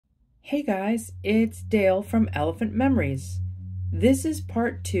Hey guys, it's Dale from Elephant Memories. This is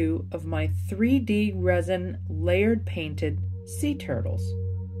part 2 of my 3D resin layered painted sea turtles.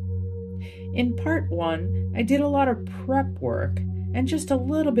 In part 1, I did a lot of prep work and just a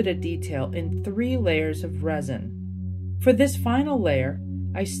little bit of detail in 3 layers of resin. For this final layer,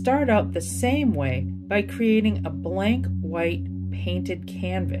 I start out the same way by creating a blank white painted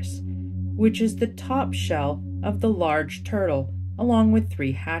canvas, which is the top shell of the large turtle, along with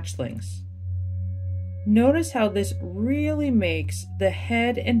 3 hatchlings. Notice how this really makes the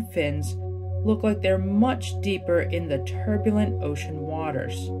head and fins look like they're much deeper in the turbulent ocean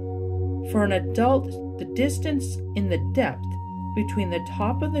waters. For an adult, the distance in the depth between the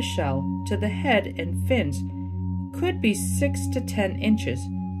top of the shell to the head and fins could be 6 to 10 inches,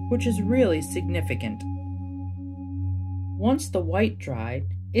 which is really significant. Once the white dried,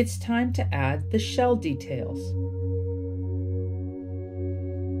 it's time to add the shell details.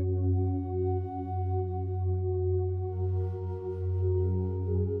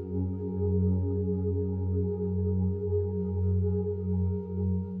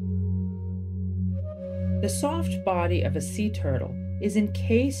 The soft body of a sea turtle is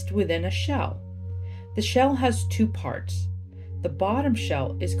encased within a shell. The shell has 2 parts. The bottom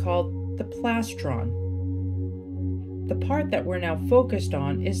shell is called the plastron. The part that we're now focused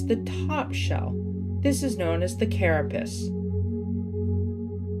on is the top shell. This is known as the carapace.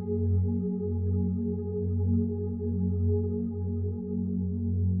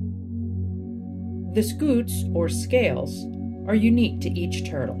 The scutes, or scales, are unique to each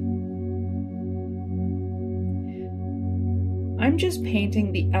turtle. I'm just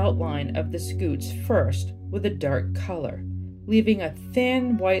painting the outline of the scutes first with a dark color, leaving a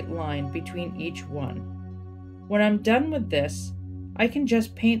thin white line between each one. When I'm done with this, I can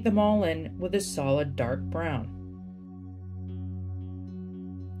just paint them all in with a solid dark brown.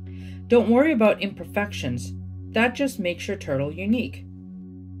 Don't worry about imperfections, that just makes your turtle unique.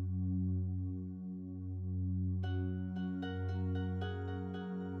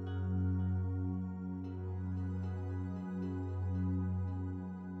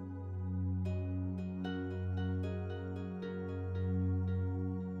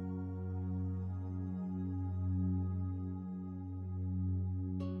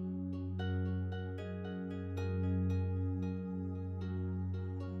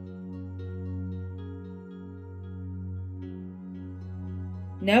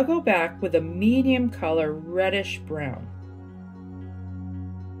 Now go back with a medium color reddish brown.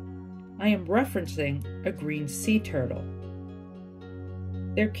 I am referencing a green sea turtle.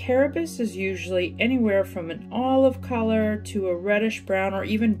 Their carapace is usually anywhere from an olive color to a reddish brown or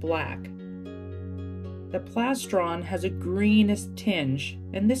even black. The plastron has a greenish tinge,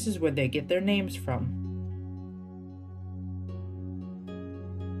 and this is where they get their names from.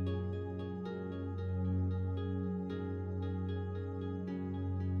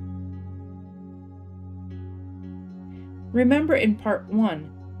 Remember in part 1,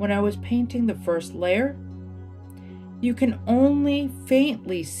 when I was painting the first layer? You can only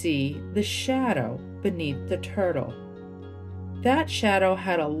faintly see the shadow beneath the turtle. That shadow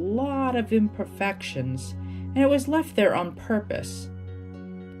had a lot of imperfections, and it was left there on purpose.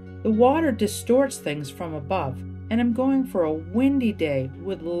 The water distorts things from above, and I'm going for a windy day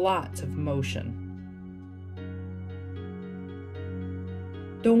with lots of motion.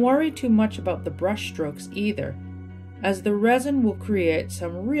 Don't worry too much about the brush strokes either, as the resin will create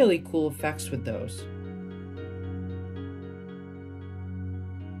some really cool effects with those.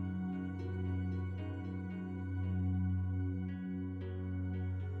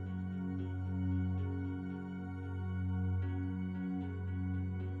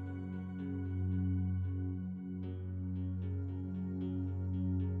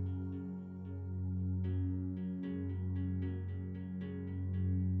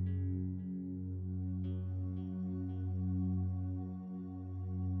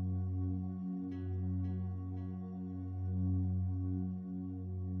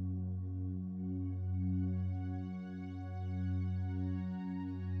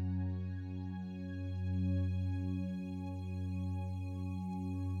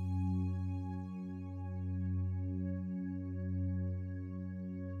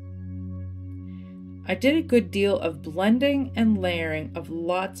 I did a good deal of blending and layering of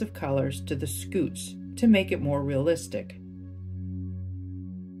lots of colors to the scutes to make it more realistic.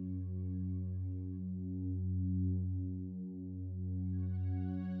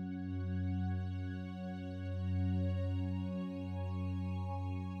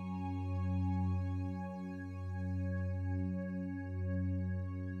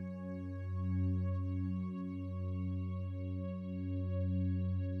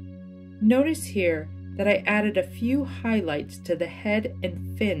 Notice here that I added a few highlights to the head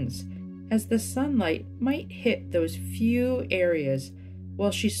and fins, as the sunlight might hit those few areas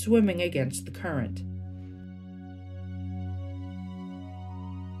while she's swimming against the current.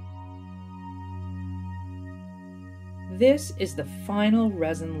 This is the final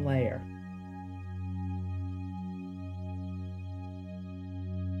resin layer.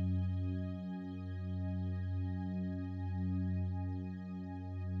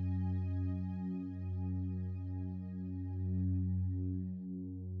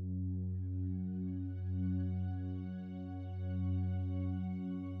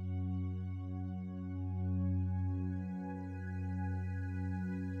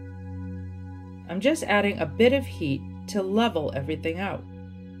 I'm just adding a bit of heat to level everything out.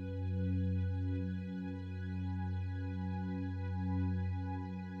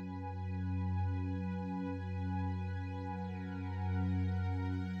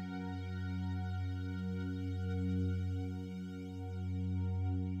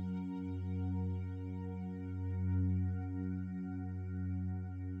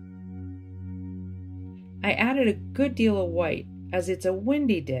 I added a good deal of white as it's a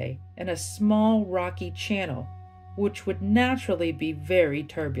windy day and a small rocky channel, which would naturally be very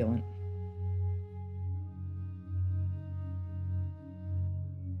turbulent.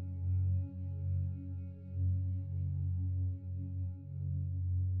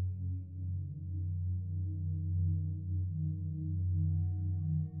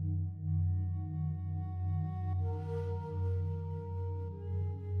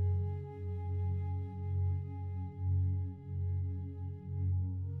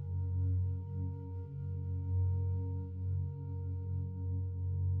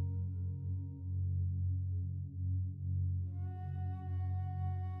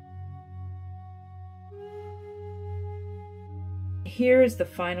 Here is the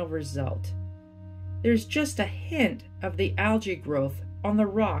final result. There's just a hint of the algae growth on the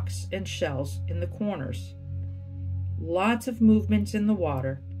rocks and shells in the corners. Lots of movements in the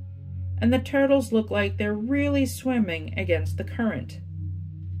water, and the turtles look like they're really swimming against the current.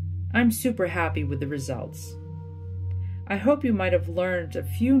 I'm super happy with the results. I hope you might have learned a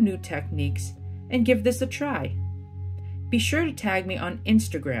few new techniques and give this a try. Be sure to tag me on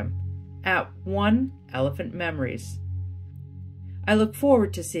Instagram at @OneElephantMemories. I look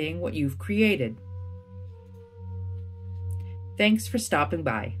forward to seeing what you've created. Thanks for stopping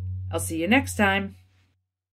by. I'll see you next time.